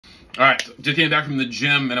All right, so just came back from the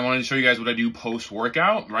gym and I wanted to show you guys what I do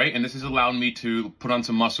post-workout, right? And this has allowed me to put on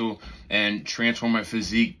some muscle and transform my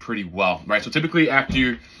physique pretty well, right? So typically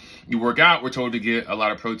after you work out, we're told to get a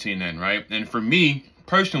lot of protein in, right? And for me,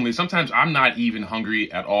 personally, sometimes I'm not even hungry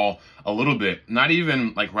at all a little bit, not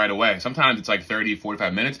even like right away. Sometimes it's like 30,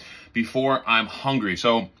 45 minutes before I'm hungry.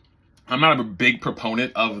 So I'm not a big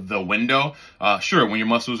proponent of the window. Sure, when your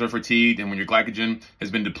muscles are fatigued and when your glycogen has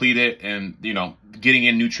been depleted and, you know, getting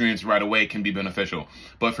in nutrients right away can be beneficial.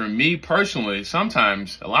 But for me personally,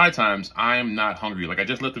 sometimes, a lot of times, I'm not hungry. Like I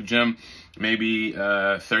just left the gym maybe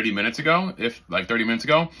 30 minutes ago,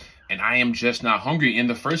 and I am just not hungry. And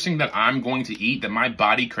the first thing that I'm going to eat that my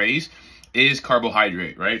body craves is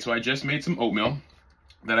carbohydrate, right? So I just made some oatmeal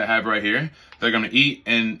that I have right here that I'm gonna eat,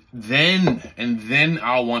 and then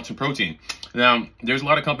I'll want some protein. Now, there's a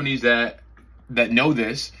lot of companies that know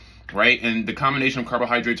this, right? And the combination of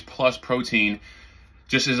carbohydrates plus protein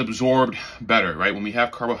just is absorbed better, right? When we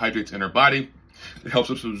have carbohydrates in our body, it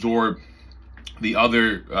helps us absorb the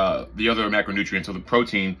other macronutrients, so the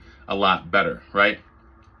protein, a lot better, right?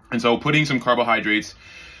 And so putting some carbohydrates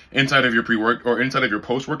inside of your pre-work or inside of your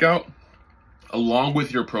post-workout along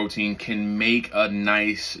with your protein can make a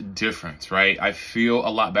nice difference, right? I feel a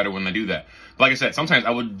lot better when I do that. But like I said, sometimes I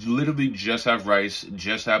would literally just have rice,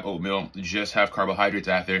 just have oatmeal, just have carbohydrates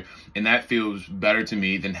after, and that feels better to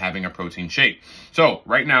me than having a protein shake. So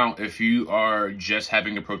right now, if you are just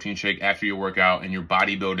having a protein shake after your workout and you're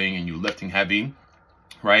bodybuilding and you're lifting heavy,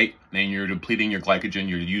 right, and you're depleting your glycogen,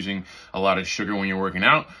 you're using a lot of sugar when you're working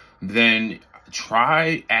out, then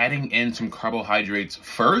try adding in some carbohydrates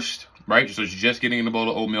first, right? So it's just getting in a bowl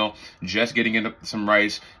of oatmeal, just getting in some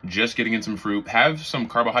rice, just getting in some fruit. Have some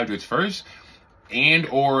carbohydrates first and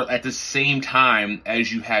or at the same time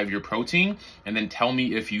as you have your protein, and then tell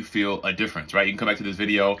me if you feel a difference, right? You can come back to this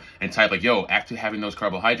video and type like, yo, after having those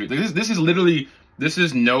carbohydrates, this is literally, this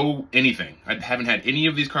is no anything. I haven't had any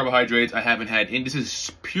of these carbohydrates. I haven't had any, this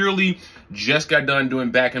is purely just got done doing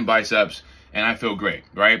back and biceps and I feel great,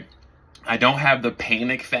 right? I don't have the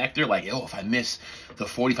panic factor, like, oh, if I miss the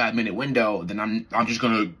 45-minute window, then I'm just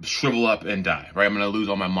going to shrivel up and die, right? I'm going to lose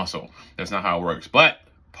all my muscle. That's not how it works. But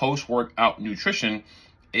post-workout nutrition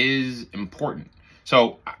is important.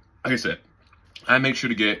 So, like I said, I make sure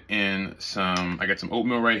to get in I got some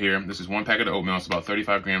oatmeal right here. This is one packet of oatmeal. It's about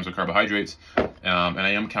 35 grams of carbohydrates. And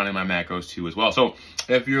I am counting my macros too as well. So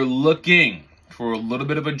if you're looking for a little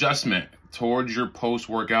bit of adjustment towards your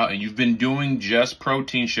post-workout and you've been doing just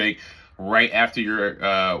protein shake right after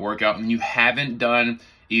your workout and you haven't done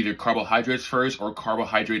either carbohydrates first or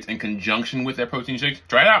carbohydrates in conjunction with that protein shake,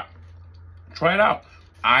 try it out. Try it out.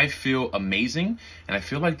 I feel amazing, and I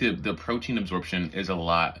feel like the protein absorption is a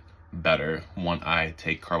lot better when I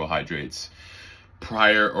take carbohydrates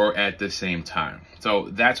prior or at the same time. So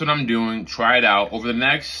that's what I'm doing. Try it out. Over the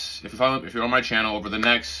next, if you're on my channel, over the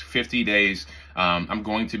next 50 days, I'm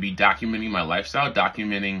going to be documenting my lifestyle,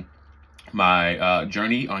 documenting my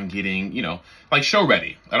journey on getting, you know, like show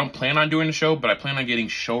ready. I don't plan on doing the show, but I plan on getting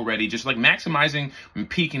show ready, just like maximizing and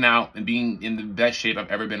peaking out and being in the best shape I've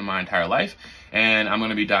ever been in my entire life. And I'm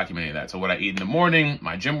going to be documenting that. So what I eat in the morning,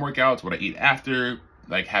 my gym workouts, what I eat after,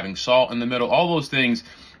 like having salt in the middle, all those things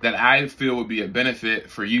that I feel would be a benefit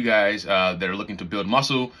for you guys that are looking to build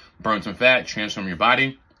muscle, burn some fat, transform your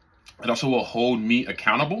body. It also will hold me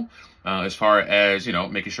accountable as far as, you know,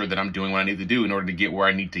 making sure that I'm doing what I need to do in order to get where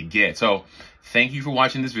I need to get. So thank you for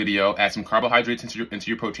watching this video. Add some carbohydrates into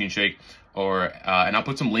your protein shake, and I'll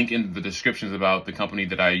put some link in the descriptions about the company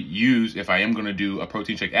that I use if I am going to do a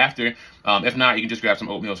protein shake after. If not, you can just grab some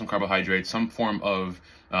oatmeal, some carbohydrates, some form of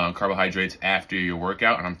carbohydrates after your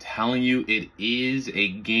workout. And I'm telling you, it is a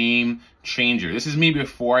game changer. This is me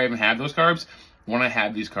before I even have those carbs. When I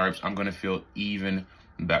have these carbs, I'm going to feel even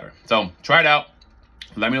better. So try it out.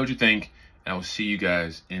 Let me know what you think, and I will see you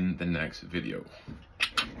guys in the next video.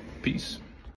 Peace.